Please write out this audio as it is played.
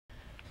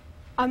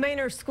A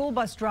Manor school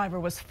bus driver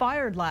was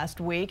fired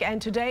last week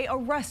and today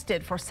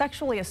arrested for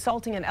sexually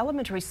assaulting an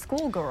elementary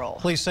school girl.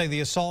 Police say the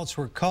assaults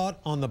were caught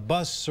on the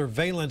bus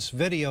surveillance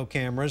video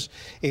cameras.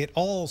 It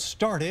all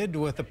started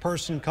with a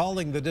person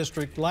calling the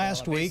district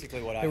last week.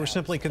 They were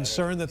simply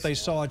concerned that they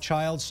saw a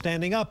child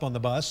standing up on the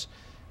bus.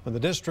 When the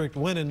district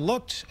went and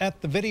looked at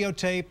the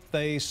videotape,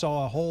 they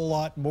saw a whole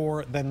lot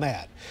more than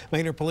that.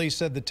 Manor police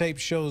said the tape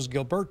shows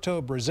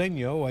Gilberto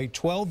Brezeño, a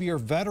 12-year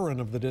veteran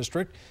of the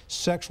district,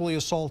 sexually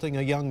assaulting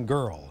a young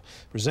girl.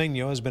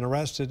 Brezeño has been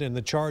arrested, and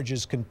the charge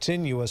is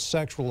continuous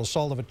sexual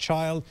assault of a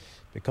child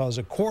because,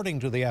 according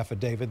to the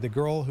affidavit, the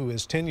girl, who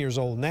is 10 years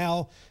old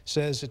now,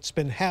 says it's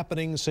been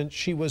happening since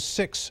she was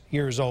 6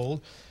 years old.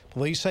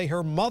 Police say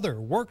her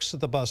mother works at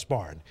the bus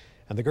barn,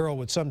 and the girl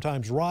would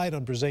sometimes ride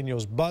on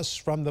Brezeño's bus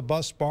from the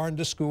bus barn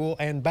to school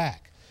and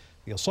back.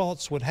 The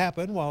assaults would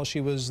happen while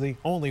she was the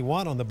only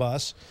one on the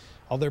bus.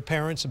 Other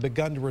parents have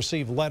begun to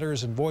receive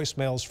letters and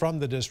voicemails from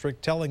the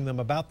district telling them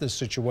about this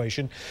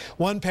situation.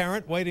 One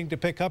parent waiting to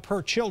pick up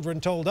her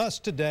children told us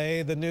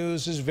today the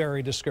news is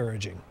very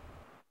discouraging.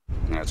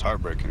 That's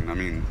heartbreaking. I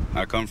mean,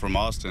 I come from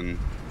Austin.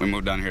 We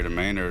moved down here to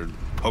Manor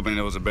hoping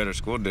it was a better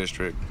school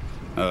district,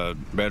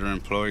 better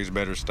employees,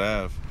 better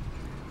staff.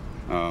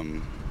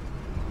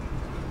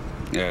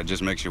 Yeah, it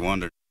just makes you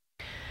wonder.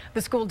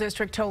 The school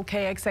district told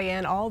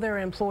KXAN all their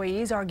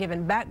employees are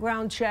given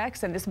background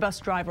checks, and this bus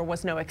driver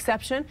was no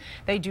exception.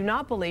 They do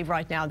not believe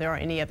right now there are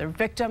any other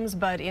victims,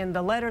 but in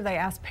the letter they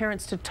asked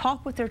parents to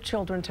talk with their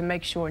children to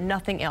make sure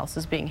nothing else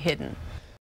is being hidden.